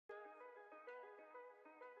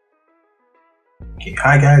Okay,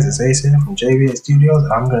 hi guys, it's Ace here from JVA Studios,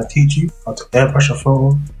 and I'm going to teach you how to airbrush a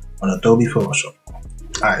photo on Adobe Photoshop.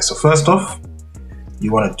 Alright, so first off,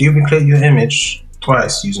 you want to duplicate your image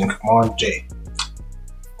twice using Command J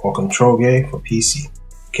or Control J for PC.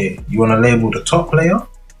 Okay, you want to label the top layer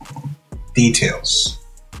Details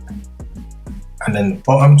and then the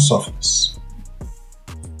bottom Softness.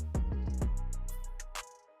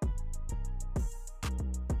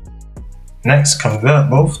 Next,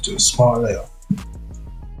 convert both to a smart layer.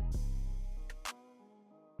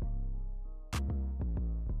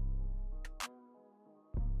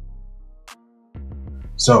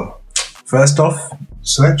 So, first off,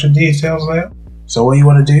 select your details layer. So what you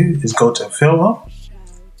want to do is go to Filter,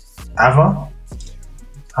 Ava,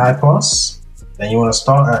 High Pass. Then you want to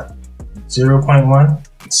start at 0.1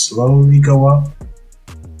 and slowly go up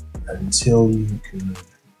until you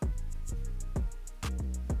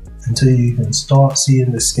can start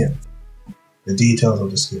seeing the skin, the details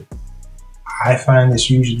of the skin. I find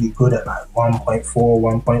this usually good at like 1.4,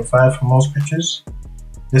 1.5 for most pictures.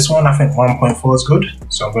 This one, I think 1.4 is good,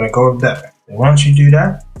 so I'm going to go with that. And once you do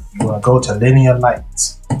that, you want to go to Linear Light.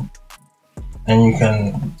 And you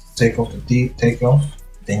can take off the take off.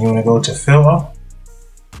 Then you want to go to Filter,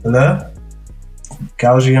 Blur,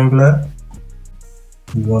 Gaussian Blur.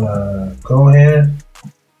 You want to go here.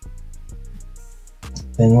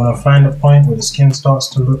 Then you want to find a point where the skin starts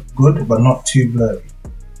to look good, but not too blurry.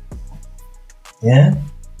 Yeah?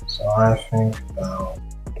 So I think about...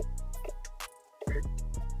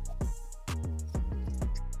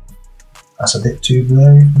 that's a bit too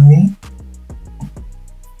blurry for me.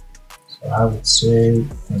 So I would say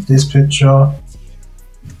with this picture,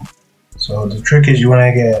 so the trick is you want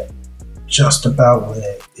to get just about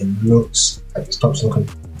where it looks like it stops looking,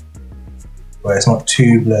 where it's not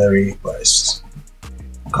too blurry, but it's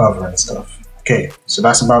covering stuff. Okay, so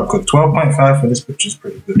that's about good. 12.5 for this picture is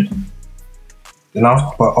pretty good.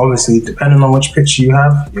 Enough, but obviously depending on which picture you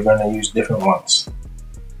have, you're going to use different ones.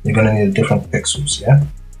 You're going to need different pixels, yeah?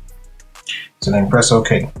 So then press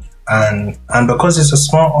OK. And because it's a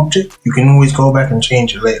smart object, you can always go back and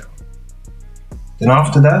change it later. Then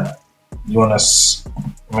after that, you want to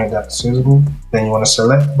make that visible. Then you want to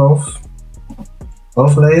select both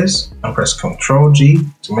layers and press Ctrl G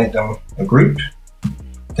to make them a group.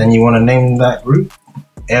 Then you want to name that group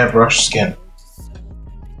Airbrush Skin.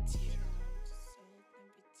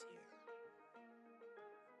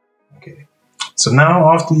 Okay. So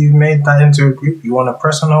now after you've made that into a group, you want to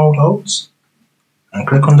press and hold Alt and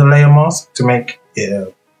click on the layer mask to make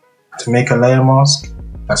a layer mask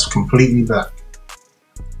that's completely black.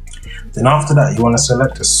 Then after that, you want to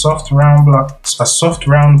select a soft round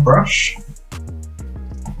brush.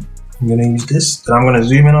 I'm going to use this. Then I'm going to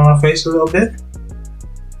zoom in on our face a little bit.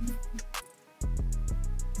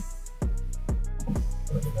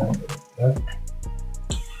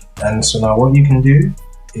 And so now what you can do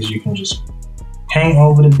is you can just paint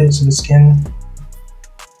over the bits of the skin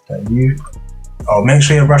that you... oh, make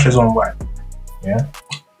sure your brush is on white, yeah?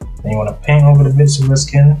 Then you want to paint over the bits of the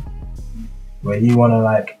skin where you want to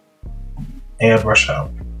like airbrush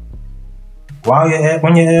out.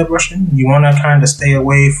 When you're airbrushing, you want to kind of stay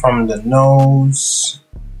away from the nose,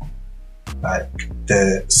 like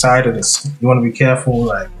the side of the skin. You want to be careful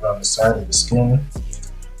like around the side of the skin,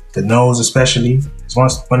 the nose especially.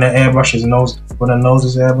 When the nose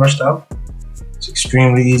is airbrushed out, it's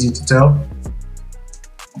extremely easy to tell.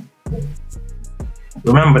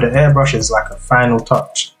 Remember, the airbrush is like a final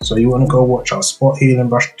touch, so you want to go watch our spot healing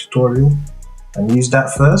brush tutorial and use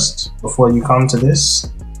that first before you come to this.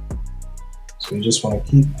 So you just want to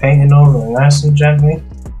keep painting over it nice and gently.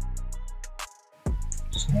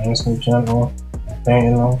 Just nice and gentle,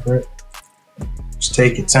 painting over it. Just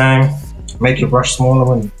take your time, make your brush smaller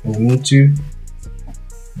when you need to.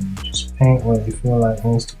 And just paint where you feel like it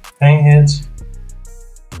needs to be painted.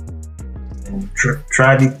 And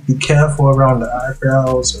try to be careful around the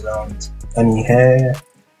eyebrows, around any hair,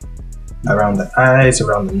 around the eyes,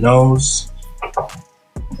 around the nose.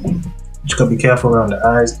 Just gotta be careful around the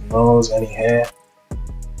eyes, the nose, any hair,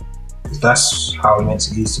 because that's how it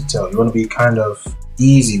makes it easy to tell. You want to be kind of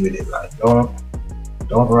easy with it, like don't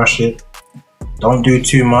rush it, don't do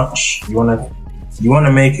too much. You want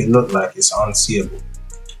to make it look like it's unseeable,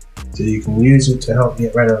 so you can use it to help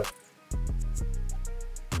get rid of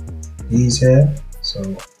these here. So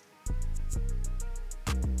it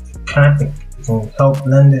can help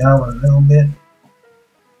blend it out a little bit.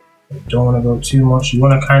 You don't want to go too much. You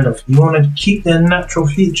want to keep their natural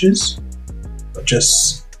features, but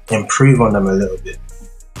just improve on them a little bit.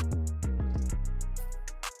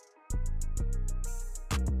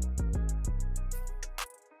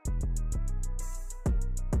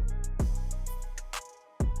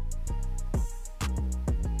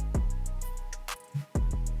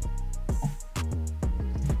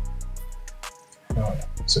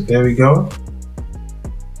 So there we go.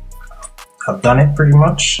 I've done it pretty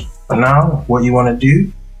much. But now what you want to do,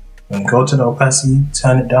 and go to the opacity,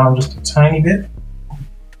 turn it down just a tiny bit.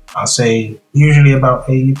 I'll say usually about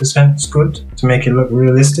 80% is good to make it look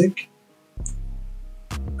realistic.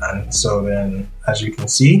 And so then, as you can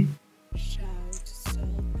see,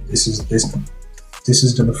 this is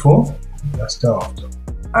the before, that's the after.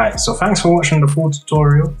 Alright, so thanks for watching the full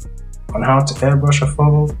tutorial on how to airbrush a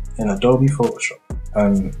photo in Adobe Photoshop.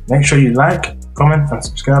 Make sure you like, comment and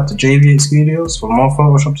subscribe to JVX videos for more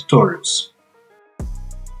Photoshop tutorials.